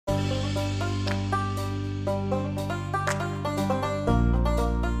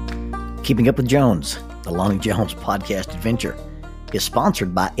Keeping Up with Jones, the Lonnie Jones podcast adventure, is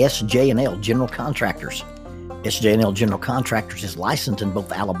sponsored by SJ&L General Contractors. SJ&L General Contractors is licensed in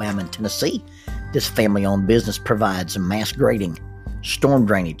both Alabama and Tennessee. This family-owned business provides mass grading, storm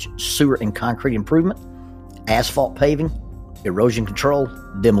drainage, sewer and concrete improvement, asphalt paving, erosion control,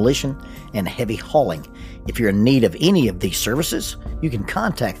 demolition, and heavy hauling. If you're in need of any of these services, you can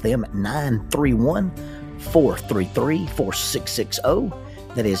contact them at 931-433-4660.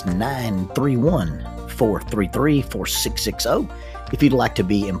 That is 931-433-4660. If you'd like to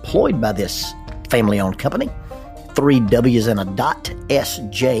be employed by this family-owned company, 3 W's and a dot,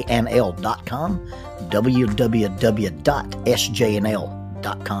 sjnl.com, www.sjnl.com.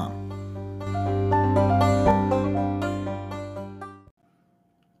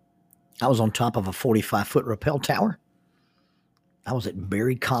 I was on top of a 45-foot rappel tower. I was at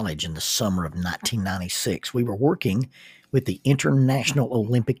Berry College in the summer of 1996. We were working with the International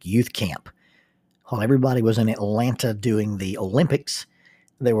Olympic Youth Camp. While everybody was in Atlanta doing the Olympics,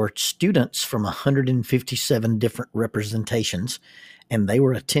 there were students from 157 different representations, and they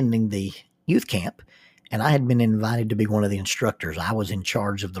were attending the youth camp, and I had been invited to be one of the instructors. I was in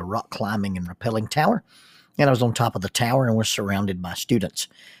charge of the rock climbing and rappelling tower, and I was on top of the tower and was surrounded by students.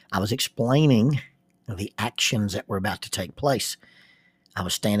 I was explaining the actions that were about to take place. I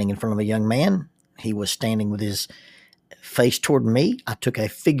was standing in front of a young man. He was standing with his face toward me. I took a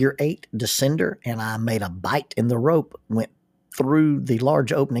figure 8 descender and I made a bite in the rope, went through the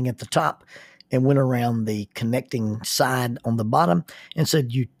large opening at the top and went around the connecting side on the bottom and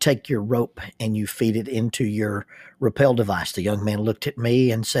said, "You take your rope and you feed it into your rappel device." The young man looked at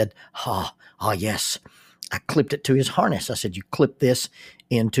me and said, yes. I clipped it to his harness. I said, "You clip this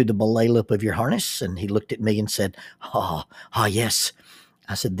into the belay lip of your harness." And he looked at me and said, yes.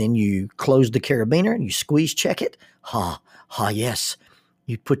 I said, "Then you close the carabiner and you squeeze check it." Yes.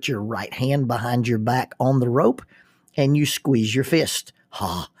 You put your right hand behind your back on the rope and you squeeze your fist.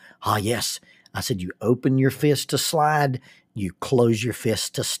 Yes. I said, "You open your fist to slide, you close your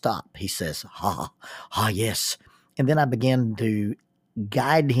fist to stop." He says, yes. And then I began to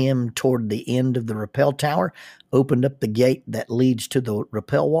guide him toward the end of the rappel tower, opened up the gate that leads to the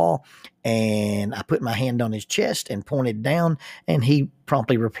rappel wall, and I put my hand on his chest and pointed down, and he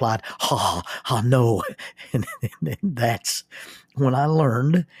promptly replied, no. And that's when I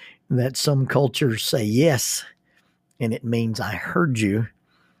learned that some cultures say yes, and it means I heard you,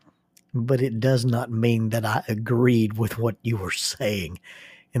 but it does not mean that I agreed with what you were saying.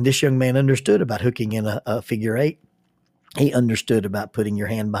 And this young man understood about hooking in a figure 8. He understood about putting your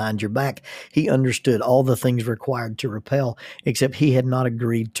hand behind your back. He understood all the things required to rappel, except he had not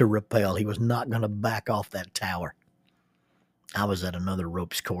agreed to rappel. He was not going to back off that tower. I was at another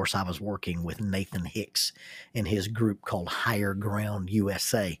ropes course. I was working with Nathan Hicks and his group called Higher Ground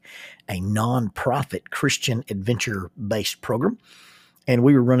USA, a nonprofit Christian adventure-based program. And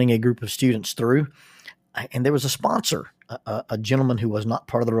we were running a group of students through, and there was a sponsor, a gentleman who was not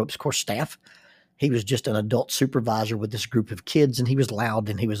part of the ropes course staff. He was just an adult supervisor with this group of kids, and he was loud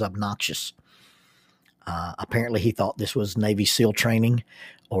and he was obnoxious. Apparently, he thought this was Navy SEAL training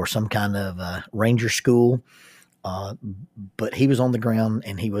or some kind of ranger school. But he was on the ground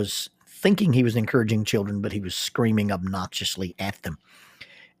and he was thinking he was encouraging children, but he was screaming obnoxiously at them.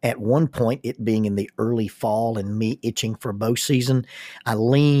 At one point, it being in the early fall and me itching for bow season, I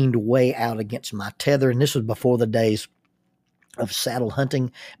leaned way out against my tether, and this was before the days of saddle hunting,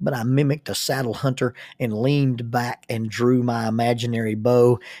 but I mimicked a saddle hunter and leaned back and drew my imaginary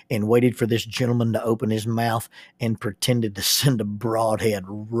bow and waited for this gentleman to open his mouth and pretended to send a broadhead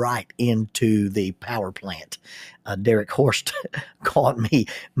right into the power plant. Derek Horst caught me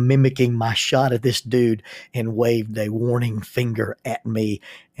mimicking my shot at this dude and waved a warning finger at me,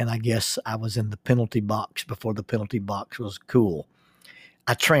 and I guess I was in the penalty box before the penalty box was cool.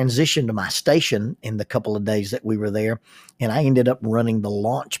 I transitioned to my station in the couple of days that we were there, and I ended up running the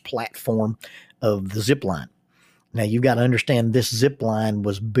launch platform of the zip line. Now, you've got to understand this zip line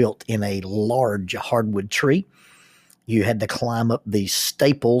was built in a large hardwood tree. You had to climb up these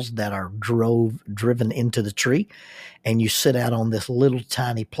staples that are driven into the tree, and you sit out on this little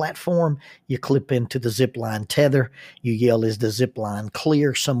tiny platform. You clip into the zip line tether. You yell, "Is the zip line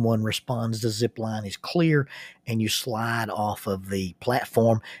clear?" Someone responds, "The zip line is clear," and you slide off of the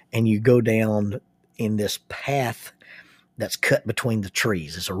platform and you go down in this path that's cut between the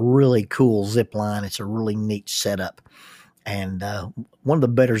trees. It's a really cool zip line. It's a really neat setup, and one of the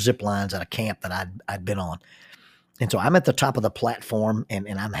better zip lines at a camp that I'd been on. And so I'm at the top of the platform, and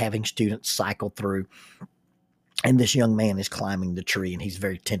I'm having students cycle through, and this young man is climbing the tree, and he's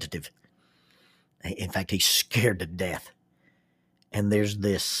very tentative. In fact, he's scared to death. And there's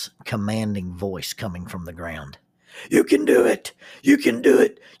this commanding voice coming from the ground. You can do it. You can do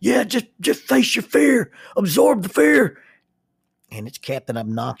it. Yeah, just face your fear. Absorb the fear. And it's Captain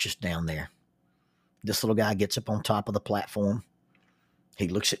Obnoxious down there. This little guy gets up on top of the platform. He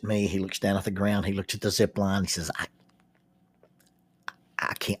looks at me. He looks down at the ground. He looks at the zip line. He says,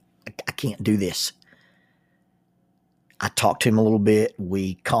 I can't do this. I talked to him a little bit.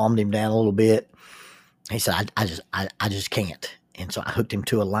 We calmed him down a little bit. He said, I just can't. And so I hooked him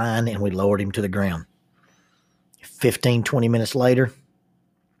to a line and we lowered him to the ground. 15, 20 minutes later,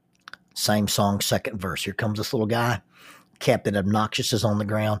 same song, second verse. Here comes this little guy. Captain Obnoxious is on the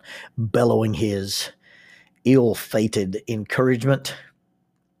ground, bellowing his ill-fated encouragement.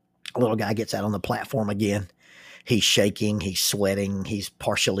 A little guy gets out on the platform again. He's shaking. He's sweating. He's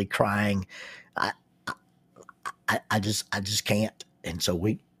partially crying. I just can't. And so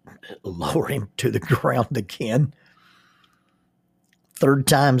we lower him to the ground again. Third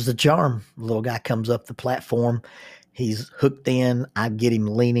time's the charm. The little guy comes up the platform. He's hooked in. I get him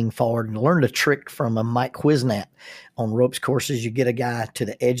leaning forward and learned a trick from a Mike Quiznat on ropes courses. You get a guy to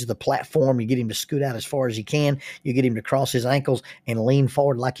the edge of the platform. You get him to scoot out as far as he can. You get him to cross his ankles and lean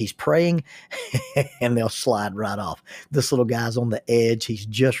forward like he's praying, and they'll slide right off. This little guy's on the edge. He's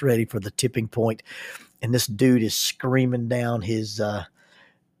just ready for the tipping point, and this dude is screaming down his,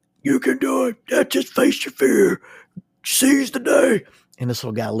 you can do it. Just face your fear. Seize the day. And this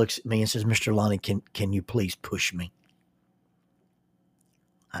little guy looks at me and says, Mr. Lonnie, can you please push me?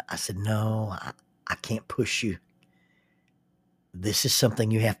 I said, no, I can't push you. This is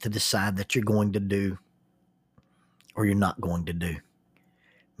something you have to decide that you're going to do or you're not going to do.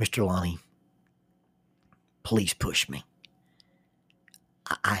 Mr. Lonnie, please push me.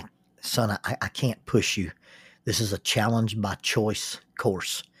 Son, I can't push you. This is a challenge by choice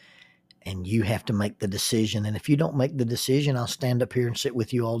course. And you have to make the decision. And if you don't make the decision, I'll stand up here and sit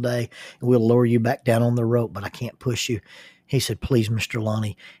with you all day. And we'll lower you back down on the rope, but I can't push you. He said, please, Mr.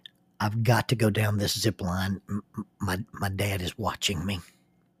 Lonnie, I've got to go down this zip line. My dad is watching me.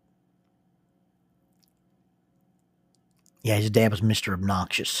 Yeah, his dad was Mr.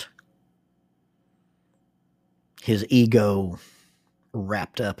 Obnoxious. His ego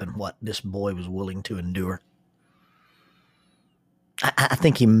wrapped up in what this boy was willing to endure. I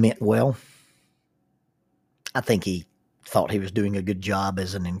think he meant well. I think he thought he was doing a good job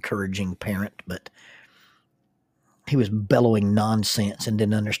as an encouraging parent, but he was bellowing nonsense and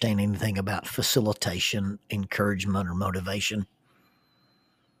didn't understand anything about facilitation, encouragement, or motivation.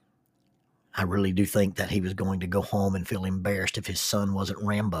 I really do think that he was going to go home and feel embarrassed if his son wasn't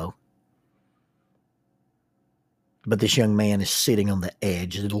Rambo. But this young man is sitting on the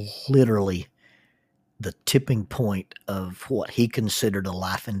edge, literally the tipping point of what he considered a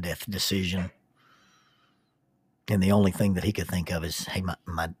life and death decision. And the only thing that he could think of is, hey,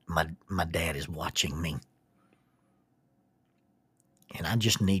 my dad is watching me. And I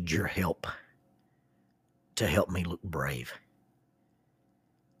just need your help to help me look brave.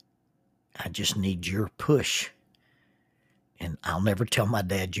 I just need your push. And I'll never tell my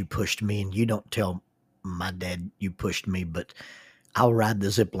dad you pushed me, and you don't tell my dad you pushed me, but I'll ride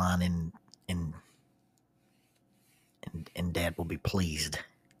the zip line and dad will be pleased.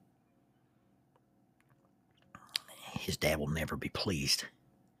 His dad will never be pleased.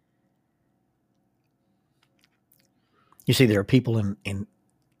 You see, there are people in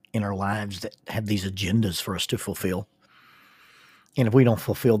our lives that have these agendas for us to fulfill. And if we don't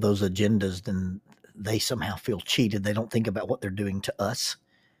fulfill those agendas, then they somehow feel cheated. They don't think about what they're doing to us.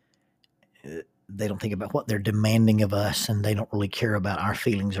 They don't think about what they're demanding of us, and they don't really care about our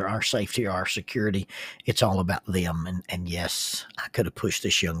feelings or our safety or our security. It's all about them. And yes, I could have pushed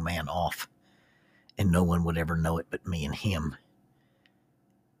this young man off, and no one would ever know it but me and him.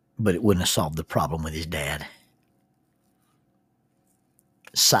 But it wouldn't have solved the problem with his dad.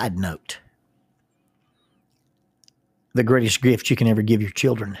 Side note, the greatest gift you can ever give your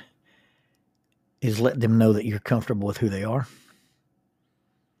children is let them know that you're comfortable with who they are,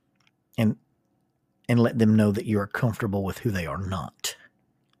 and let them know that you are comfortable with who they are not.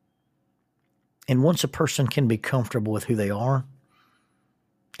 And once a person can be comfortable with who they are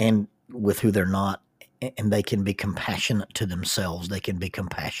and with who they're not, and they can be compassionate to themselves, they can be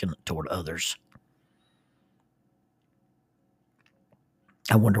compassionate toward others.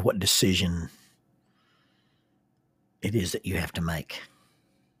 I wonder what decision it is that you have to make.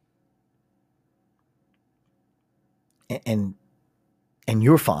 And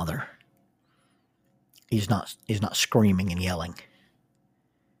your father is not screaming and yelling.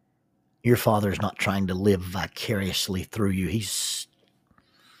 Your father is not trying to live vicariously through you.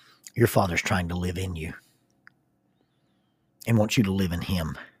 Your father's trying to live in you. and wants you to live in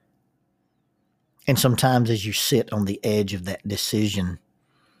Him. And sometimes as you sit on the edge of that decision,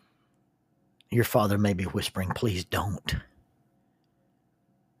 your Father may be whispering, please don't.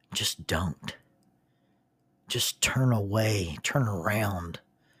 Just don't. Just turn away, turn around,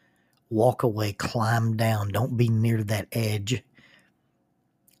 walk away, climb down. Don't be near that edge.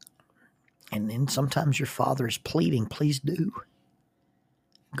 And then sometimes your Father is pleading, please do.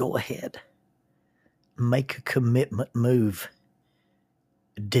 Go ahead. Make a commitment move.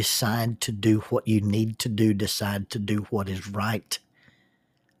 Decide to do what you need to do. Decide to do what is right.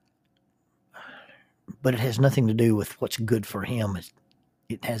 But it has nothing to do with what's good for Him.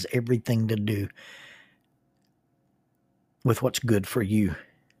 It has everything to do with what's good for you.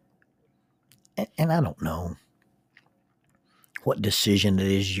 And I don't know what decision it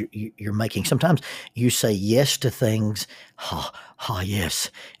is you're making. Sometimes you say yes to things, yes,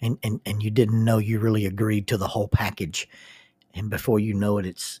 and you didn't know you really agreed to the whole package. And before you know it,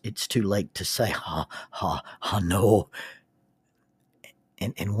 it's too late to say, no.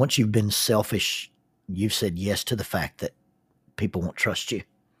 And once you've been selfish, you've said yes to the fact that people won't trust you.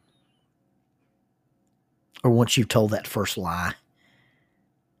 Or once you've told that first lie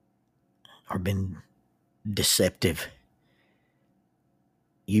or been deceptive,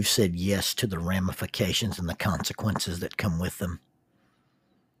 you've said yes to the ramifications and the consequences that come with them.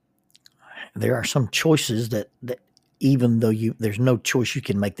 There are some choices that even though there's no choice you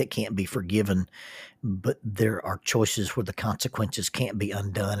can make that can't be forgiven, but there are choices where the consequences can't be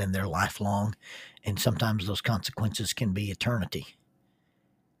undone and they're lifelong, and sometimes those consequences can be eternity.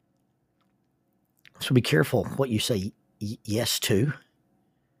 So be careful what you say yes to,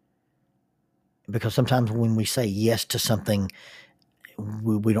 because sometimes when we say yes to something,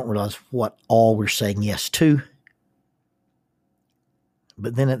 we don't realize what all we're saying yes to.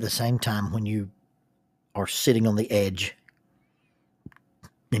 But then at the same time, when you are sitting on the edge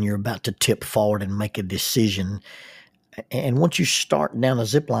and you're about to tip forward and make a decision, and once you start down a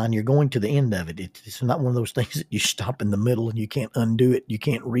zip line, you're going to the end of it. It's not one of those things that you stop in the middle and you can't undo it. You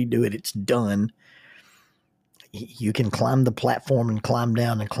can't redo it. It's done. You can climb the platform and climb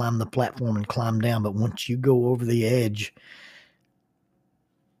down and climb the platform and climb down. But once you go over the edge,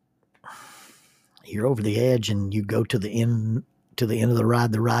 you're over the edge and you go to the end of the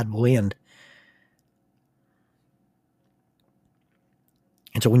ride will end.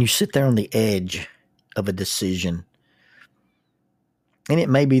 And so when you sit there on the edge of a decision, and it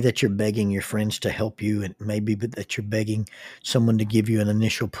may be that you're begging your friends to help you. It may be that you're begging someone to give you an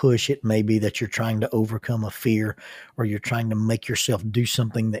initial push. It may be that you're trying to overcome a fear, or you're trying to make yourself do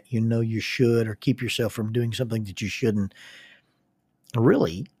something that you know you should, or keep yourself from doing something that you shouldn't.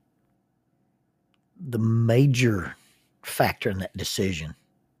 Really, the major factor in that decision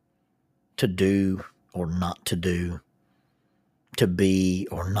to do or not to do, to be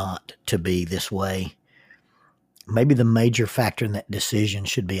or not to be this way, maybe the major factor in that decision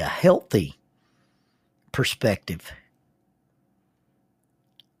should be a healthy perspective.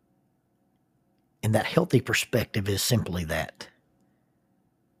 And that healthy perspective is simply that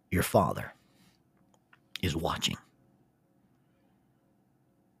your Father is watching.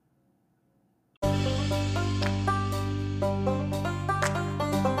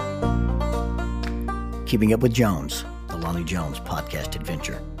 Keeping Up with Jones, the Lonnie Jones podcast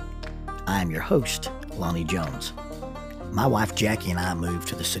adventure. I am your host, Lonnie Jones. My wife Jackie and I moved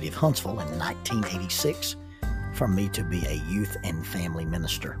to the city of Huntsville in 1986 for me to be a youth and family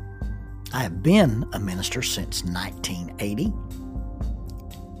minister. I have been a minister since 1980.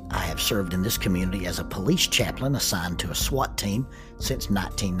 I have served in this community as a police chaplain assigned to a SWAT team since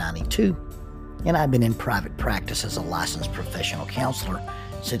 1992, and I've been in private practice as a licensed professional counselor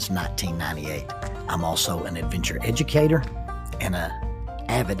since 1998. I'm also an adventure educator and an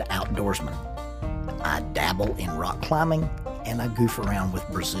avid outdoorsman. I dabble in rock climbing, and I goof around with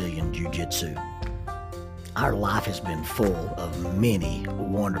Brazilian Jiu-Jitsu. Our life has been full of many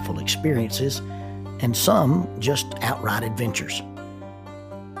wonderful experiences, and some just outright adventures.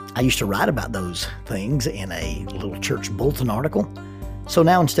 I used to write about those things in a little church bulletin article, so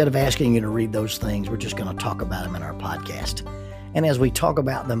now instead of asking you to read those things, we're just going to talk about them in our podcast. And as we talk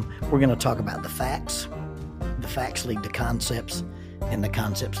about them, we're going to talk about the facts. The facts lead to concepts, and the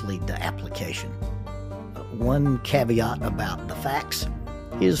concepts lead to application. One caveat about the facts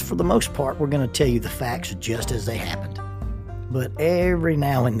is, for the most part, we're going to tell you the facts just as they happened. But every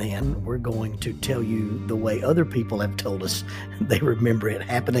now and then, we're going to tell you the way other people have told us they remember it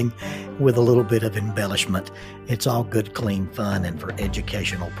happening, with a little bit of embellishment. It's all good, clean fun and for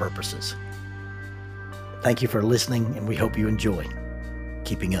educational purposes. Thank you for listening, and we hope you enjoy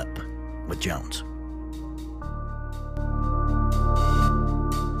Keeping Up with Jones.